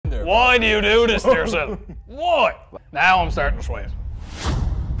there. Why do you do this to yourself? Why? Now I'm starting to sweat.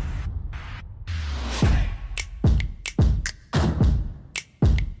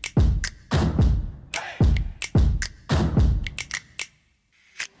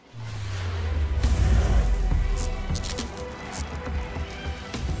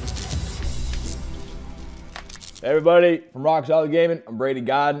 Hey everybody, from Rock Solid Gaming, I'm Brady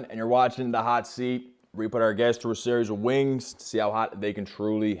Godden, and you're watching The Hot Seat, where we put our guests through a series of wings to see how hot they can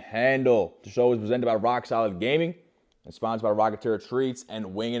truly handle. The show is presented by Rock Solid Gaming and sponsored by Rocketeer Treats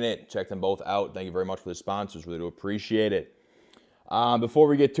and Winging It. Check them both out. Thank you very much for the sponsors. Really do appreciate it. Before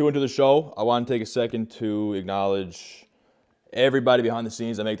we get too into the show, I want to take a second to acknowledge everybody behind the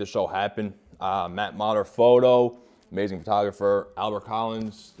scenes that make the show happen. Matt Myler Photo, amazing photographer. Albert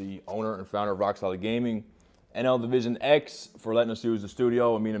Collins, the owner and founder of Rock Solid Gaming. NLDivisionX for letting us use the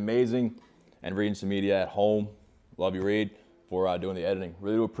studio. I mean, amazing. And Reidinson Media at home. Love you, Reid, for doing the editing.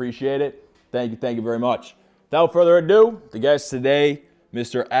 Really do appreciate it. Thank you very much. Without further ado, the guest today,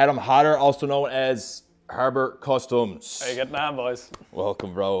 Mr. Adam Hodder, also known as Harbour Customs. How you getting on, boys?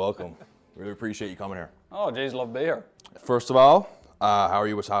 Welcome, bro. Welcome. Really appreciate you coming here. Oh, geez, love to be here. First of all, how are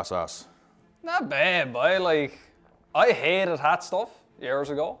you with hot sauce? Not bad, boy. Like, I hated hot stuff years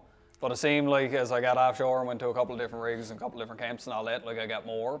ago. But it seemed like as I got offshore and went to a couple of different rigs and a couple of different camps and all that, like I got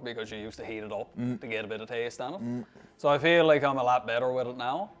more because you used to heat it up to get a bit of taste on it. So I feel like I'm a lot better with it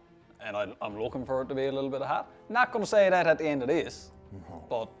now, and I'm looking for it to be a little bit of hot. Not going to say that at the end of this,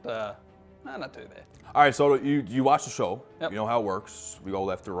 but not too bad. All right, so you watch the show. Yep. You know how it works. We go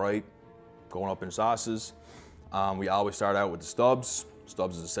left to right, going up in sauces. We always start out with the Stubbs.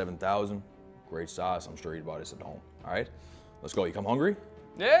 Stubbs is a 7,000. Great sauce. I'm sure you'd buy this at home. All right, let's go. You come hungry?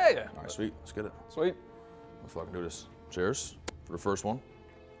 Yeah. All right, sweet. Let's get it. Sweet. Let's fucking do this. Cheers for the first one.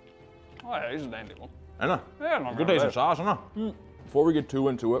 Oh, yeah, he's a dandy one. I know. Yeah, not Good bad. tasting sauce, I know. Before we get too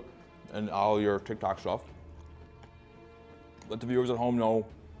into it and all your TikTok stuff, let the viewers at home know,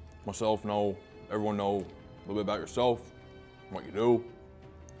 myself know, everyone know a little bit about yourself, what you do,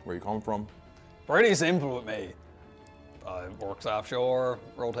 where you come from. Pretty simple with me. I works offshore,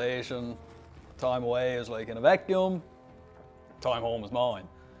 rotation, time away is like in a vacuum. Time home is mine.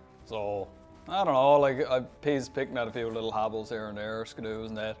 So, I don't know, like I've picking at a few little hobbles here and there, skidoos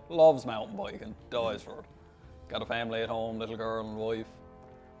and that. Loves mountain biking, dies for it. Got a family at home, little girl and wife.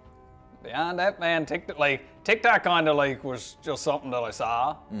 Beyond that, man, TikTok kind of like was just something that I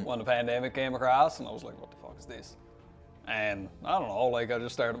saw when the pandemic came across, and I was like, what the fuck is this? And I don't know, like I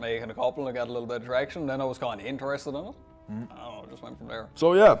just started making a couple and I got a little bit of traction, then I was kind of interested in it. I don't know, just went from there.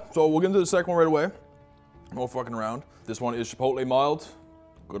 So yeah, so we'll get into the second one right away. No fucking around. This one is Chipotle mild.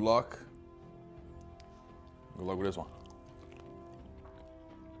 Good luck. Good luck with this one.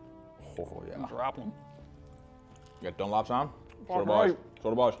 Oh yeah. Drop them. You got Dunlops on? Fuck So the boys. right. So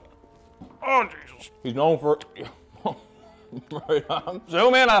the boys. Oh, Jesus. He's known for right on.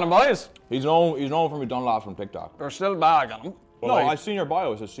 Zoom in on them, boys. He's known for his Dunlops from TikTok. There's still a bag on them. No, I seen your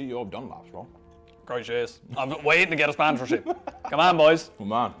bio. It says CEO of Dunlops, bro. Christ, yes. I'm waiting to get a sponsorship. Come on, boys.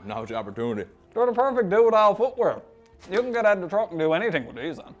 Come on, now's the opportunity. They're the perfect do-it-all footwear. You can get out of the truck and do anything with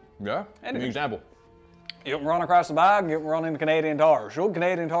these on. Yeah? Give me an example. You can run across the bag, you can run into Canadian Tire. Should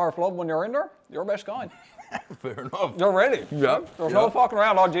Canadian Tire flub when you're in there, you're best kind. Fair enough. You're ready. Yeah. There's no fucking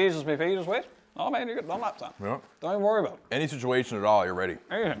around, oh Jesus, my feet is wet. Oh man, you get Dunlops on. Yeah. Don't even worry about it. Any situation at all, you're ready.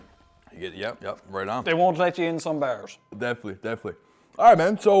 Anything. You get, yep, right on. They won't let you in some bars. Definitely. All right,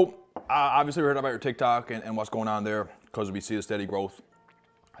 man. So, obviously we heard about your TikTok and what's going on there because we see the steady growth.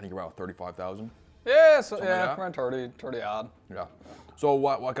 I think you're around 35,000. Yeah, so, like yeah, that? around 30 odd. Yeah. So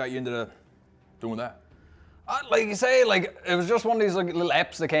what got you into doing that? Like you say, like it was just one of these like, little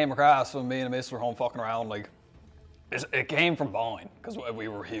apps that came across when me and the miss were home fucking around. Like it came from Vine because we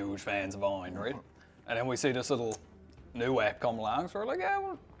were huge fans of Vine, right? And then we see this little new app come along, so we're like, yeah,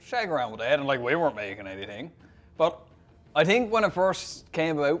 we'll shag around with that. And like we weren't making anything, but I think when it first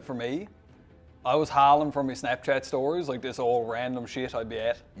came about for me, I was hauling from my Snapchat stories, like this old random shit I'd be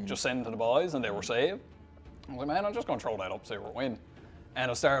at, just sending to the boys, and they were saved. I was like, man, I'm just gonna throw that up, see where it win. And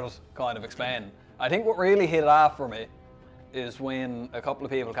I started kind of expanding. I think what really hit it off for me is when a couple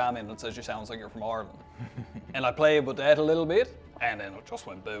of people commented and says, you sounds like you're from Ireland. And I played with that a little bit, and then it just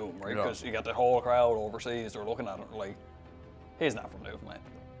went boom, right? Because you got the whole crowd overseas, they're looking at it like, he's not from Newfoundland.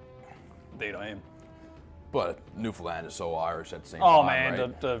 Indeed I am. But Newfoundland is so Irish at the same Oh time, man,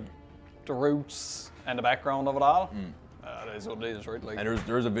 right? the roots and the background of it all. That is what it is, right? Like, And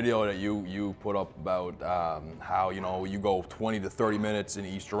there's a video that you put up about how, you know, you go 20 to 30 minutes in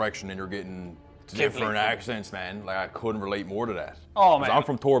each direction and you're getting different accents, man. Like I couldn't relate more to that. Oh man. I'm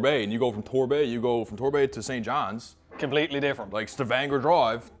from Torbay, and you go from Torbay to St. John's, completely different. Like Stavanger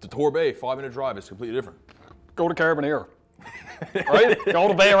Drive to Torbay, 5-minute drive is completely different. Go to Carbonear. Right? Go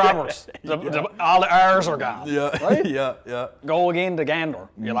to Bay Roberts. All the R's are gone. Yeah, right? yeah. Go again to Gander.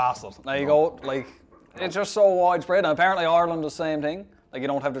 You lost it. Now you go, like, it's just so widespread. And apparently Ireland does the same thing. Like, you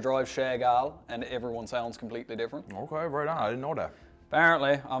don't have to drive Shagal, and everyone sounds completely different. Okay, right on. I didn't know that.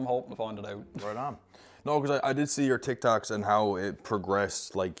 Apparently, I'm hoping to find it out. Right on. No, because I did see your TikToks and how it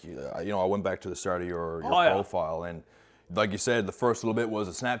progressed. Like, you know, I went back to the start of your profile, and like you said, the first little bit was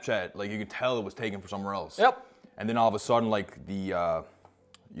a Snapchat. Like, you could tell it was taken from somewhere else. Yep. And then all of a sudden, like, you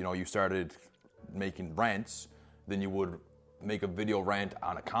know, you started making rants. Then you would make a video rant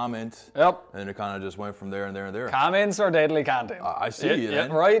on a comment. Yep. And then it kind of just went from there and there and there. Comments are deadly content. I see you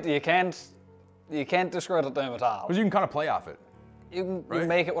then. Right? You can't discredit them at all. Because you can kind of play off it. You can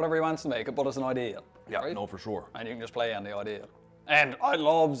make it whatever you want to make it, but it's an idea. Yeah, right? no, for sure. And you can just play on the idea. And I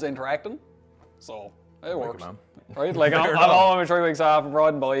loves interacting, so it works. Man. Right? Like, I'm home in 3 weeks off, I'm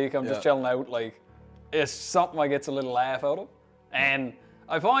riding bike, I'm just chilling out. Like, it's something I get a little laugh out of. And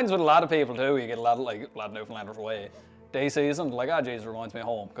I find with a lot of people too, you get a lot of Newfoundlanders away. Day season, like, Jesus, reminds me of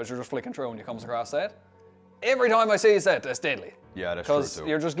home, because you're just flicking through and you comes across that. Every time I see that, that's deadly. Yeah, that's true too. Because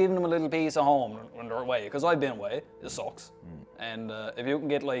you're just giving them a little piece of home when they're away. Because I've been away, it sucks. And if you can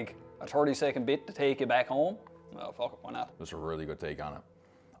get like a 30-second bit to take you back home, well, fuck it, why not? That's a really good take on it.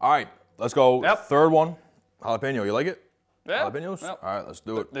 All right, let's go. Yep. Third one, jalapeno. You like it? Yeah. Jalapenos? Yep. All right, let's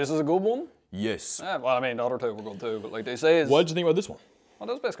do it. This is a good one? Yes. Yeah, well, I mean, the other two were good too, but like they say, What did you think about this one? Well,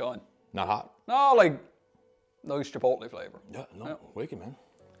 that's best kind. Not hot? No, like, nice chipotle flavor. Yeah, no, wicked, man.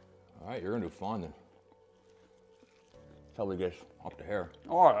 All right, you're gonna do fine then. Till we get up to here.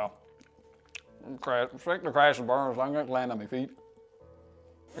 Oh, yeah. Straight to crash and burns, I'm going to land on my feet.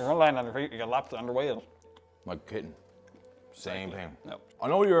 You're going to land on your feet, you get lapped underway. Like a kitten. Same thing. Yep. I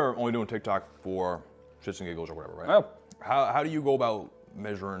know you're only doing TikTok for shits and giggles or whatever, right? Yep. How do you go about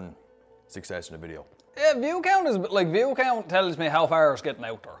measuring success in a video? Yeah, view count tells me how far it's getting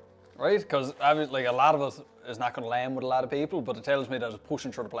out there, right? Because like a lot of it is not going to land with a lot of people, but it tells me that it's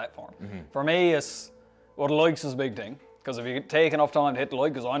pushing through the platform. For me, it's what the likes is a big thing. Because if you take enough time to hit the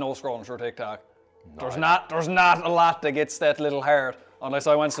like, because I know scrolling through TikTok, there's not a lot that gets that little heart unless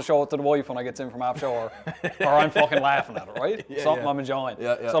I went to show it to the wife when I gets in from offshore, or I'm fucking laughing at it, right? Something I'm enjoying.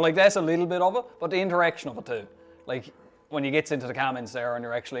 So like that's a little bit of it, but the interaction of it too. Like when you get into the comments there and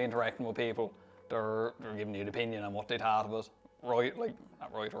you're actually interacting with people, they're giving you an opinion on what they thought of it, right? Like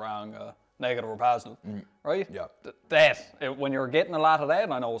not right or wrong, negative or positive, right? Yeah. When you're getting a lot of that,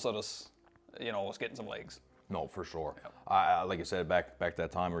 and I know so this, you know, it's getting some legs. No, for sure. Yep. Like I said, back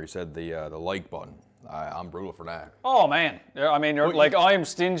that time where you said the like button, I'm brutal for that. Oh man, I mean, I'm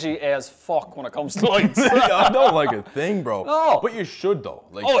stingy as fuck when it comes to likes. I don't like a thing, bro. No, but you should though.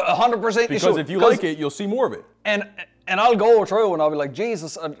 Like, 100%. Because if you like it, you'll see more of it. And I'll go through and I'll be like,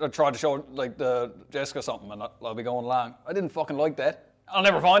 Jesus, I tried to show like the Jessica something, and I'll be going along. I didn't fucking like that. I'll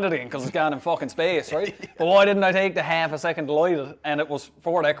never find it again because it's gone in fucking space, right? But why didn't I take the half a second to light it? And it was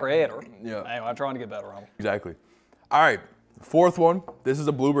for that creator. Yeah. Anyway, I'm trying to get better on it. Exactly. All right, fourth one. This is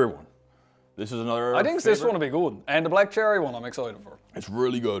a blueberry one. This is another. I think this one will be good. And the black cherry one, I'm excited for. It's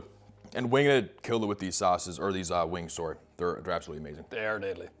really good. And Winging It killed it with these sauces, or these wings, sorry. They're absolutely amazing. They are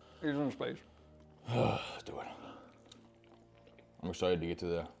deadly. Here's in space. Let's do it. I'm excited to get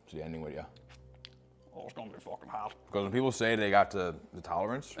to the ending with you. Oh, it's gonna be fucking hot. Because when people say they got the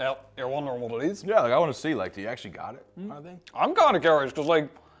tolerance. Yep, you're wondering what it is? Yeah, like I want to see, like, do you actually got it? Kind of thing. I'm kind of curious, because like,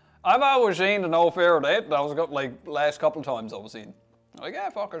 I've always seen the no fear of that. That was like last couple of times I've seen. Like, yeah,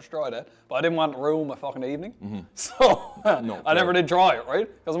 fuck, let's try that. But I didn't want to ruin my fucking evening. So, I never did try it, right?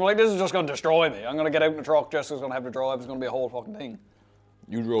 Because I'm like, this is just going to destroy me. I'm going to get out in the truck, Jessica's going to have to drive, it's going to be a whole fucking thing.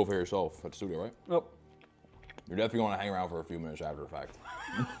 You drove here yourself at the studio, right? Yep. You're definitely going to hang around for a few minutes after the fact.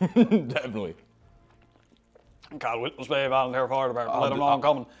 Definitely. Can't wait to stay volunteer fire department. Let them know I'm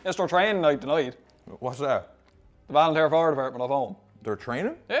coming. It's their training night tonight. What's that? The volunteer fire department of home. They're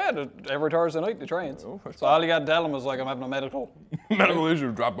training? Yeah, every Thursday night they train. So all you got to tell them is like I'm having a medical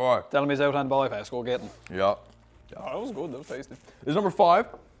issue. Drop by. Tell him he's out on the bypass. Go get him. Yeah. Oh, that was good. That was tasty. This is number 5.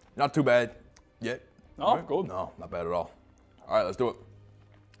 Not too bad yet. No, right? good. No, not bad at all. All right, let's do it.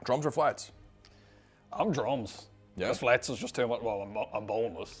 Drums or flats? I'm drums. Yeah. Because flats is just too much. Well, I'm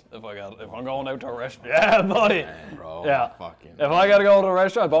boneless. If I'm going out to a restaurant, yeah, buddy. Man, bro. Yeah. Fucking. If I gotta go to a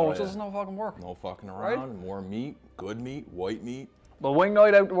restaurant, boneless. This is no fucking work. No fucking around. Right? More meat, good meat, white meat. But wing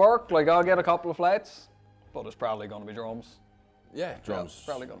night out to work, like I'll get a couple of flats, but it's probably gonna be drums. Yeah, drums. Yeah,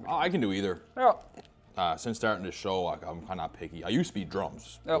 probably gonna be. I can do either. Yeah. Since starting this show, I'm kind of picky. I used to be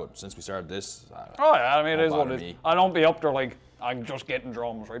drums, but since we started this, oh yeah, I mean it is what it me. is. I don't be up there like I'm just getting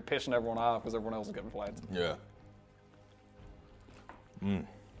drums, right, pissing everyone off because everyone else is getting flats. Yeah.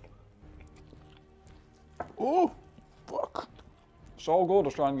 Oh, fuck. So good,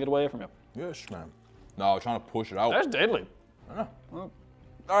 just trying to get away from you. Yes, man. No, trying to push it out. That's deadly. I know.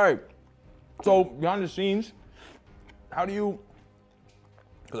 All right. So, behind the scenes, how do you...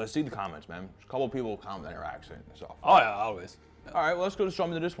 Because I see the comments, man. There's a couple of people comment on your accent and stuff. Oh, yeah, always. Yeah. All right, well, let's go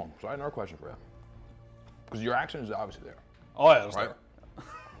to this one. So I have another question for you. Because your accent is obviously there. Oh, yeah, it's right? there.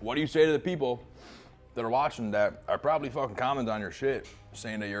 What do you say to the people that are watching that are probably fucking commenting on your shit,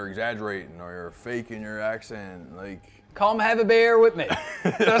 saying that you're exaggerating or you're faking your accent? Like, come have a beer with me.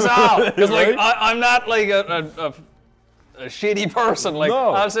 That's all. Because like I'm not like a shitty person. Like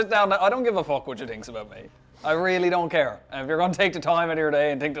no. I'll sit down. I don't give a fuck what you thinks about me. I really don't care. And if you're gonna take the time out of your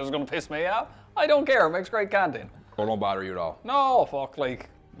day and think that's gonna piss me off, I don't care. It makes great content. or don't bother you at all? No, fuck. Like,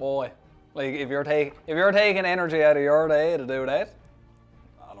 boy, like if you're taking energy out of your day to do that,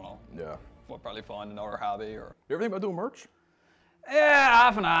 I don't know. Yeah. We'll probably find another hobby or. You ever think about doing merch? Yeah,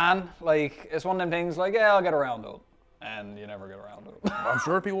 off and on. Like it's one of them things. Like yeah, I'll get around to it. And you never get around to it. I'm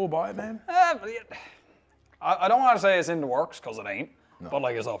sure people will buy it, man. I don't want to say it's in the works, because it ain't. No. But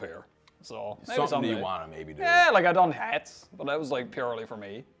like it's up here. So maybe something you want to maybe do. Yeah, like I done hats, but that was like purely for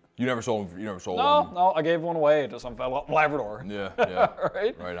me. You never sold them? No, I gave one away to some fella up in Labrador. Yeah.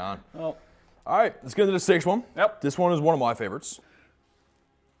 Right? Right on. Oh. All right, let's get into the sixth one. Yep. This one is one of my favorites.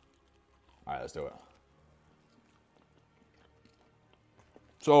 All right, let's do it.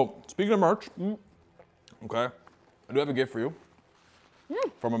 So, speaking of merch, okay, I do have a gift for you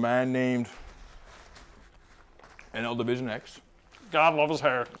from a man named NLDivisionX. God love his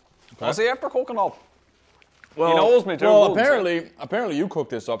hair. Okay. Was he after cooking up? Well, he knows me too. Well, apparently you cooked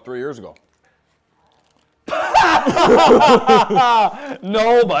this up 3 years ago.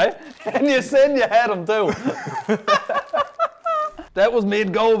 No, boy. And you said you had him too. That was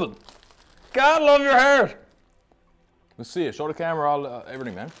mid-Godden. God love your hair. Let's see it. Show the camera all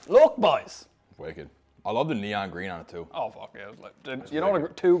everything, man. Look, boys. Wicked. I love the neon green on it too. Oh, fuck yeah. Like, you know the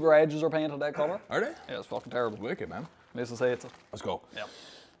two garages are painted that color? Are they? Yeah, it's fucking terrible. Wicked, man. Mrs. hates it. Let's go. Yep.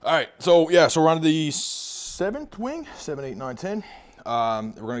 All right, so we're on the 7th wing, 7, 8, 9, 10.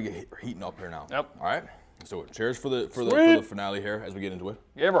 We're gonna get heating up here now. Yep. All right, let's do it. Cheers for the finale here as we get into it.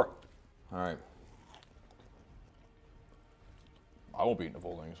 Give her. All right. I won't be eating the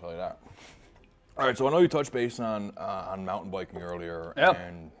full thing, so like that. All right, so I know you touched base on mountain biking earlier, yep.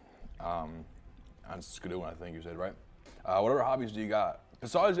 And on skidooing, I think you said, right? Whatever hobbies do you got?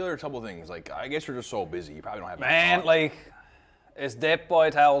 Besides the other couple things, like I guess you're just so busy, you probably don't have. Man, like it's depth by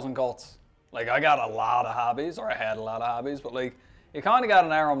 1,000 cuts. Like I got a lot of hobbies, or I had a lot of hobbies, but like you kind of got to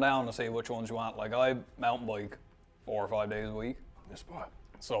narrow them down to see which ones you want. Like I mountain bike 4 or 5 days a week. This spot.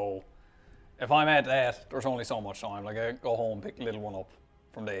 So if I'm at that, there's only so much time. Like I go home, pick the little one up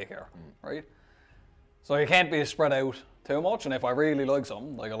from daycare, right? So you can't be spread out too much. And if I really like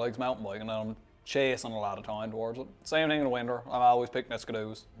something, like I like mountain biking, then I'm chasing a lot of time towards it. Same thing in the winter. I'm always picking at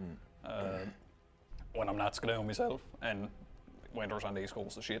skidoos when I'm not skidooing myself. And winters on the East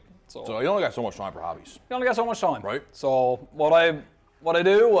Coast is shit. So you only got so much time for hobbies. You only got so much time. Right. So what I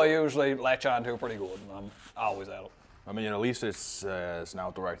do, I usually latch on to pretty good. And I'm always at it. I mean, at least it's an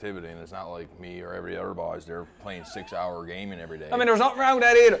outdoor activity, and it's not like me or every other boys. They're playing 6-hour gaming every day. I mean, there's nothing wrong with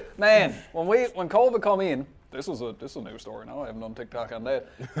that either, man. When COVID come in, this is a new story now. I haven't done TikTok on that.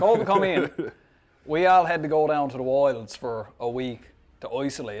 COVID come in, we all had to go down to the wilds for a week to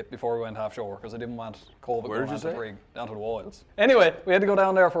isolate before we went offshore because I didn't want COVID going on to the rig down to the wilds. Anyway, we had to go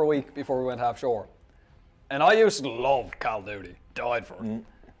down there for a week before we went offshore, and I used to love Call of Duty, died for it.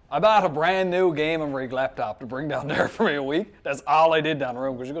 I bought a brand new gaming rig laptop to bring down there for me a week. That's all I did down the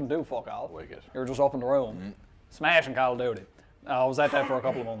room because you couldn't do fuck all. Wicked. You were just up in the room, smashing Call of Duty. I was at that for a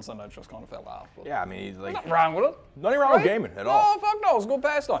couple of months and I just kind of fell off. Yeah, I mean, like nothing wrong with it. Nothing wrong with gaming at all. No, fuck no, it's a good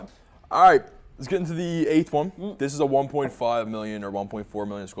pastime. All right, let's get into the 8th one. This is a 1.5 million or 1.4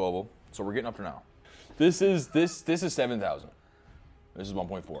 million squabble. So we're getting up to now. This is 7,000. This is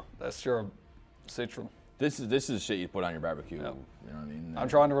 1.4. That's your citron. This is shit you put on your barbecue. Yep. You know what I mean? I'm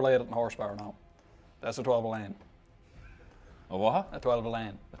trying to relate it in horsepower now. That's a 12 a lane. A what? A 12 a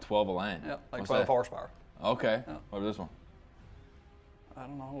lane. A 12 a lane. Yeah, like What's 12 that? horsepower. Okay. Yeah. What about this one? I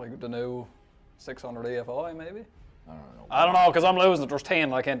don't know, like the new 600 EFI maybe? I don't know. Because I'm losing it. There's 10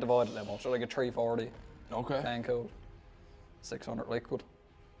 and I can't divide it that much. So like a 340 Okay. can code. 600 liquid.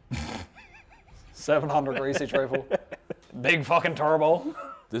 700 greasy triple. Big fucking turbo.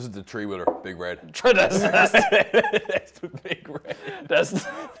 This is the tree wheeler, Big Red. That's That's the Big Red. That's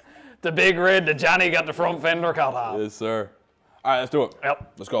the Big Red that Johnny got the front fender cut off. Yes, sir. All right, let's do it.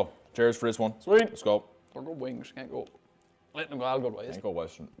 Yep. Let's go. Cheers for this one. Sweet. Let's go. They're good wings. Can't go. Let them go. I'll go to waste. Can't go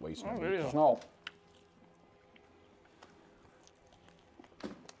wasting. Oh, Jesus, no.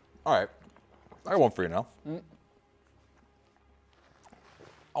 All right. I got one for you now.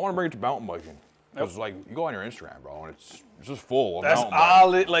 I want to bring it to mountain biking. Because, like, you go on your Instagram, bro, and it's just full of mountain biking.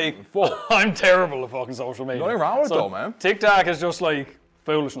 All it, like, full. I'm terrible at fucking social media. Nothing wrong with it, though, man. TikTok is just, like,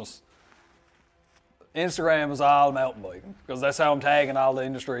 foolishness. Instagram is all mountain biking. Because that's how I'm tagging all the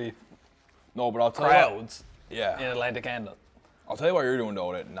industry No, but I'll tell crowds you what, in Atlantic Canada. I'll tell you what you're doing,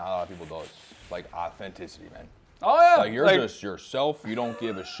 though, that not a lot of people do. Like, authenticity, man. Oh, yeah. Like, you're just yourself. You don't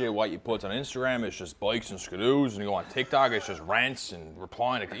give a shit what you put on Instagram. It's just bikes and skidoos. And you go on TikTok, it's just rants and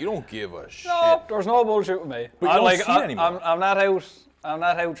replying. You don't give a shit. No, there's no bullshit with me. But you don't see it anymore. I'm not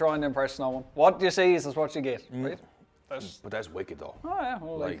out trying to impress no one. What you see is what you get, right? But that's wicked, though. Oh, yeah.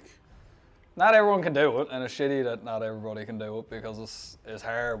 Well, Like, not everyone can do it, and it's shitty that not everybody can do it because it's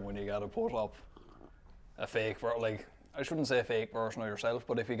hard when you got to put up a fake, like, I shouldn't say a fake version of yourself,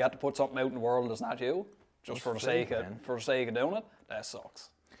 but if you got to put something out in the world that's not you, just for the sake of doing it, that sucks.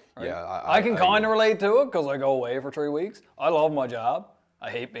 Right? yeah, I can kind of relate to it because I go away for 3 weeks. I love my job. I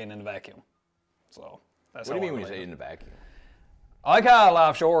hate being in the vacuum. So that's what do you mean when you say in the vacuum? I call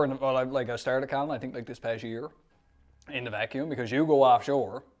offshore, and I started calling, I think, like this past year, in the vacuum, because you go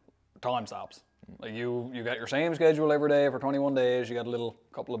offshore, time stops. Like you got your same schedule every day for 21 days. You got a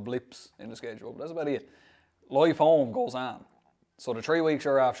couple of blips in the schedule, but that's about it. Life home goes on. So the 3 weeks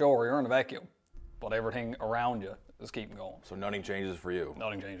you're offshore, you're in a vacuum, but everything around you is keeping going. So nothing changes for you?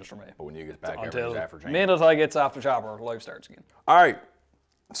 Nothing changes for me. But when you get back, everything's until after change. minute I get off the chopper, life starts again. All right,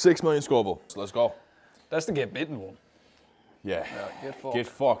 6 million Scoville. So let's go. That's the get bitten one. Yeah. Get fucked. Get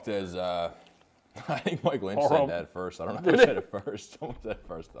fucked as, I think Mike Lynch said that first. I don't know who said it first. Someone said it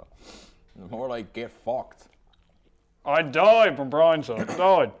first, though. More like get fucked. I died when Brian said it.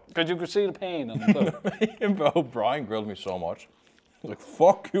 Died. Because you could see the pain on the foot. Bro, Brian grilled me so much. He's like,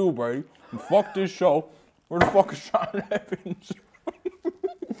 fuck you, Brady. And fuck this show. Where the fuck is Sean Evans?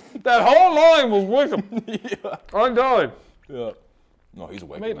 That whole line was with him. Yeah. I died. Yeah. No, he's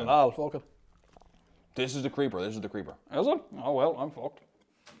awake. I'm eating it all, fuck it. This is the creeper. This is the creeper. Is it? Oh well, I'm fucked.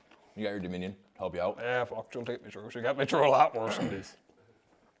 You got your Dominion. Help you out. Yeah, fuck, she'll take me through. She got me through a lot worse than this.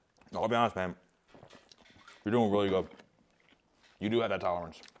 No, I'll be honest, man. You're doing really good. You do have that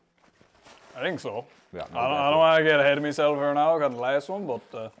tolerance. I think so. Yeah. I don't want to get ahead of myself here now. I got the last one, but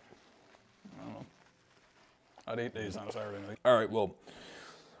I don't know. I'd eat these on a Saturday night. All right, well,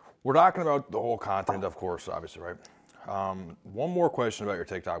 we're talking about the whole content, of course, obviously, right? One more question about your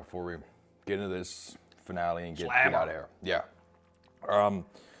TikTok before we get into this finale and get out of here. Yeah.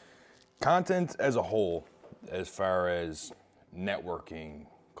 Content as a whole, as far as networking,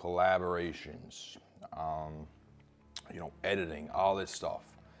 collaborations, editing, all this stuff.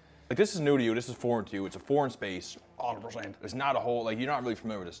 Like, this is new to you. This is foreign to you. It's a foreign space. 100%. It's not a whole, like, you're not really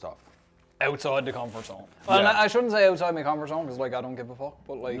familiar with this stuff. Outside the comfort zone. Well, Yeah. I shouldn't say outside my comfort zone because, like, I don't give a fuck.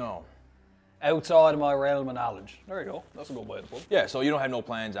 But, like, No. outside of my realm of knowledge. There you go. That's a good way to put it. Yeah, so you don't have no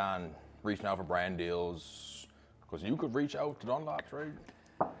plans on reaching out for brand deals, because you could reach out to Dunlop's,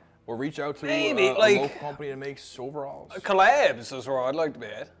 right? Or reach out to Maybe, a like, local company that makes overalls. Collabs is where I'd like to be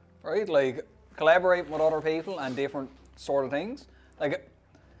at, right? Like, collaborating with other people and different sort of things. Like,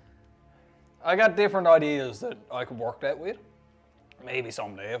 I got different ideas that I could work that with. Maybe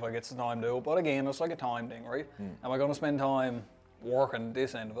someday if I get some time to do it. But again, it's like a time thing, right? Am I going to spend time working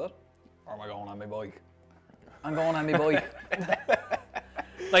this end of it? Or am I going on my bike? I'm going on my bike.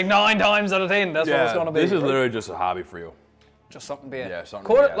 Like 9 times out of 10, that's what it's going to be. This is right? literally just a hobby for you. Just something to be at. Yeah, something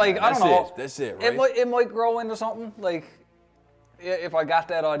Could to it, be at, like, man. I don't know. That's it, right? It might grow into something, like, if I got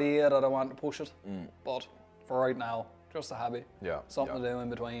that idea that I want to push it. But for right now, just a hobby. Yeah. Something to do in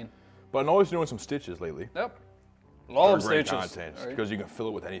between. But I know he's doing some stitches lately. Yep. Love They're great stitches. content, right? because you can fill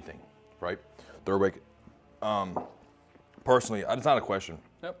it with anything, right? They're wicked. Personally, it's not a question.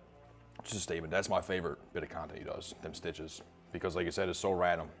 Yep. It's just a statement. That's my favorite bit of content he does, them stitches. Because like you said, it's so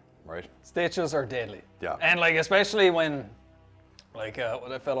random, right? Stitches are deadly. Yeah. And like, especially when, like,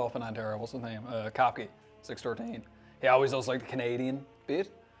 that fella up in Ontario, what's his name? Kopke, 613. He always does like the Canadian bit.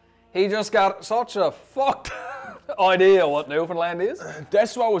 He just got such a fucked idea what Newfoundland is.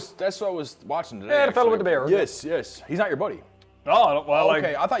 That's what I was watching today. Yeah, the fella with the bear. Yes, yes. He's not your buddy. Oh, well,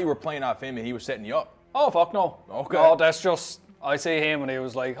 Okay, like, I thought you were playing off him and he was setting you up. oh, fuck no. Okay. No, that's just, I see him and he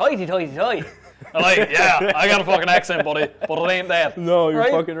was like, hoity toity toity. I'm like, yeah, I got a fucking accent, buddy, but it ain't that. No, you're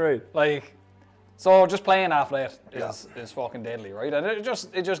right? fucking right. Like, so just playing off that is fucking deadly, right? And it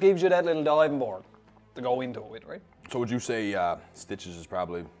just gives you that little diving board to go into it with, right? So would you say Stitches is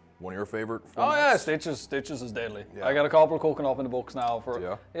probably one of your favorite formats? Oh yeah, Stitches is deadly. Yeah. I got a couple cooking up in the books now for.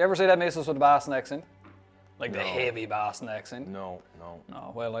 Yeah. You ever see that missus with the Boston accent? Like the heavy Boston accent? No.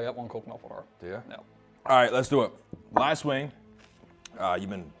 No, well, I got one cooking up with her. Do you? No. All right, let's do it. Last wing. You've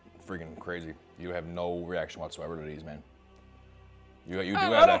been freaking crazy. You have no reaction whatsoever to these, man. You do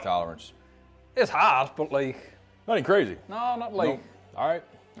have that tolerance. It's hot, but like... Nothing crazy. No, not like... Nope. All right.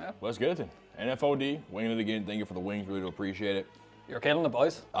 Yeah. Let's get it then. NFOD, winging it again. Thank you for the wings. Really do appreciate it. You're killing it,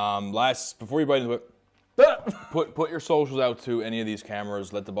 boys. Before you bite into it, put your socials out to any of these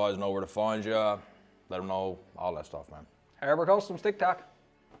cameras. Let the boys know where to find you. Let them know all that stuff, man. Harbour Customs TikTok.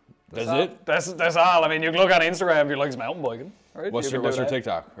 That's it? That's all. I mean, you can look on Instagram if you like mountain biking. Right? What's your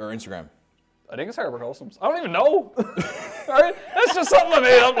TikTok or Instagram? I think it's Harbour Customs. I don't even know. Right? That's just something I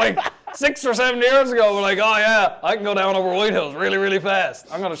made up like 6 or 7 years ago. We're like, oh yeah, I can go down over White Hills really, really fast.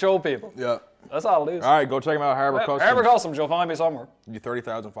 I'm gonna show people. Yeah. That's all it is. All right, go check them out, Harbour Customs. Harbour Customs, you'll find me somewhere. You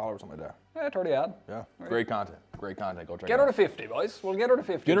 30,000 followers, something like that. Yeah, 30 odd. Yeah. Right. Great content. Great content. Go check Get it her out. to 50, boys. We'll get her to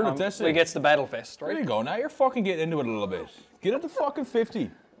 50. Get her to this. We gets the Battle Fest, right? There you go. Now you're fucking getting into it a little bit. Get it to fucking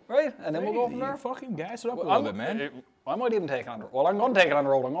 50. Right, and then we'll go from there. Fucking gas it up a little bit, man. I might even take it on the road. Well, I'm going to take it on the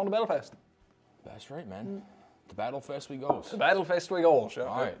road. I'm going to Belfast. That's right, man. The Battle Fest we goes. The Battle Fest we goes, yeah.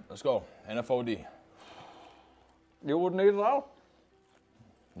 All right, let's go. NFOD. You wouldn't eat it all?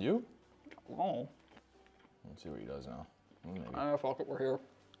 You? Oh. Let's see what he does now. Maybe. Fuck it, we're here.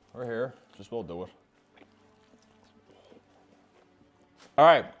 We're here. Just we'll do it. All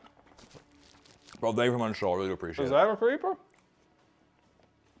right. Well, thank you for coming on the show. I really do appreciate it. Is that a creeper?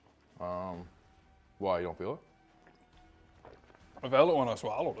 Why, you don't feel it? I felt it when I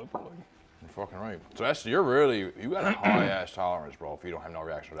swallowed it. You're fucking right. So you got a high-ass tolerance, bro, if you don't have no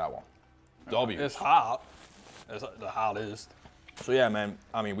reaction to that one. W. It's hot. It's the hottest. So yeah, man,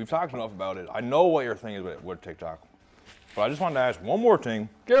 I mean, we've talked enough about it. I know what your thing is with TikTok. But I just wanted to ask one more thing.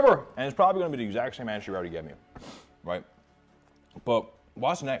 Give her. And it's probably going to be the exact same answer you already gave me. Right? But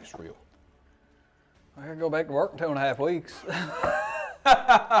what's next for you? I gotta go back to work in 2.5 weeks.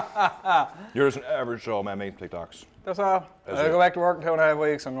 You're just an average Joe, man, making TikToks. That's all. I gotta go back to work in 2.5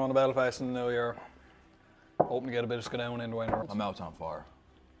 weeks. I'm going to Belfast in the new year. Hoping to get a bit of skedown into winter. My mouth's on fire.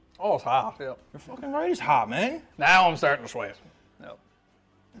 Oh, it's hot, yeah. You're fucking right, it's hot, man. Now I'm starting to sweat. Yep.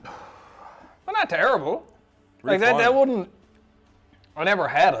 But not terrible. Really like that wouldn't, I never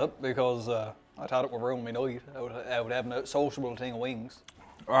had it because I thought it would ruin my night. I would have no sociable thing of wings.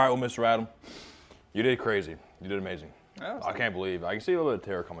 All right, well, Mr. Adam, you did crazy. You did amazing. Yeah, I can't believe. I can see a little bit of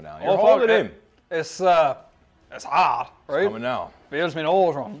terror coming down. You're holding it in. It's hot, right? Coming down. Feels me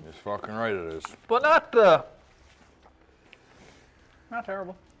nose running. It's fucking right, it is. But not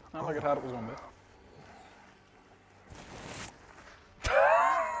terrible. Not like I thought it was gonna be.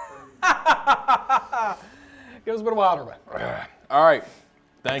 Give us a bit of water, man. All right.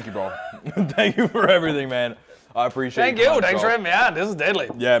 Thank you, bro. Thank you for everything, man. I appreciate it. Thank you. Thanks for having me on. This is deadly.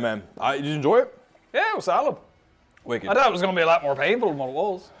 Yeah, man. Did you enjoy it? Yeah, it was solid. Wicked. I thought it was going to be a lot more painful than what it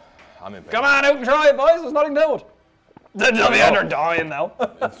was. I'm in pain. Come on out and try it, boys. There's nothing to it. They're dying now.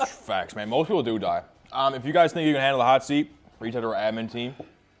 It's facts, man. Most people do die. If you guys think you can handle the hot seat, reach out to our admin team.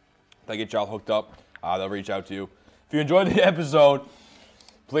 They get y'all hooked up. They'll reach out to you. If you enjoyed the episode,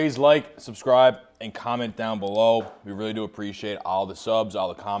 please like, subscribe, and comment down below. We really do appreciate all the subs, all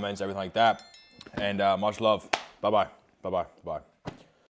the comments, everything like that. And much love. Bye-bye. Bye-bye. Bye.